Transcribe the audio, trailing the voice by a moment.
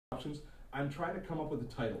options. I'm trying to come up with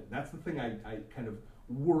a title. That's the thing I kind of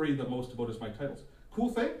worry the most about is my titles. Cool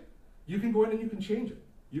thing, you can go in and you can change it.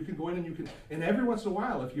 You can go in and you can, and every once in a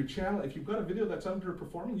while, if you've got a video that's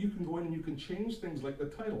underperforming, you can go in and you can change things like the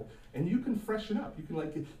title, and you can freshen up. You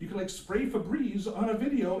can like spray Febreze on a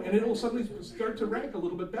video, and it'll suddenly start to rank a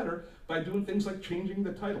little bit better by doing things like changing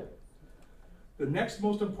the title. The next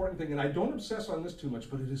most important thing, and I don't obsess on this too much,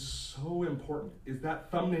 but it is so important, is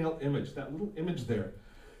that thumbnail image, that little image there.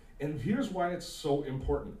 And here's why it's so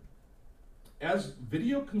important. As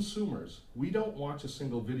video consumers, we don't watch a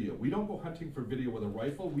single video. We don't go hunting for video with a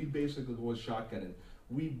rifle. We basically go with shotgunning.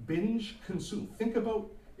 We binge consume. Think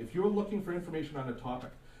about if you're looking for information on a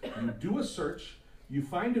topic. You do a search, you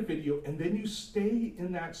find a video, and then you stay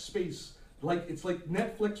in that space. It's like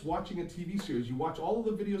Netflix watching a TV series. You watch all of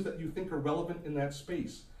the videos that you think are relevant in that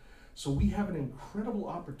space. So we have an incredible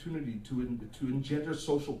opportunity to engender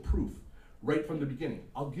social proof right from the beginning.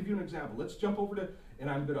 I'll give you an example. Let's jump over to, and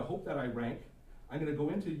I'm going to hope that I rank. I'm going to go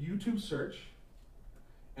into YouTube search,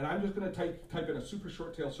 and I'm just going to type in a super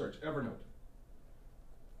short tail search, Evernote.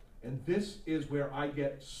 And this is where I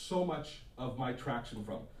get so much of my traction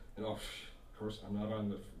from. And of course, I'm not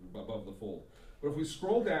on above the fold. But if we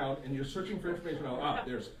scroll down and you're searching for information,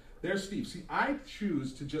 there's Steve. See, I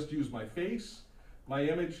choose to just use my face, my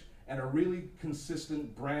image, and a really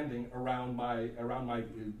consistent branding around my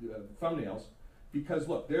thumbnails. Because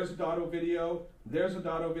look, there's a Dotto video, there's a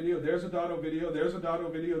Dotto video, there's a Dotto video, there's a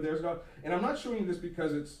Dotto video, there's a Dotto, and I'm not showing you this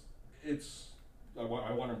because I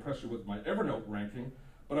want to impress you with my Evernote ranking,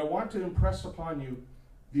 but I want to impress upon you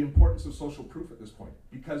the importance of social proof at this point.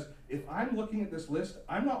 Because if I'm looking at this list,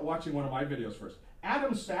 I'm not watching one of my videos first.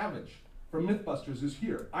 Adam Savage from Mythbusters is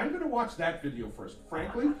here. I'm going to watch that video first.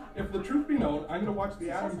 Frankly, if the truth be known, I'm going to watch the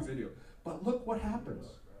Adam video. But look what happens.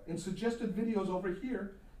 In suggested videos over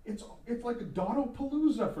here, it's like a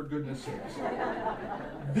Dotto-palooza, for goodness sakes.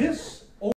 This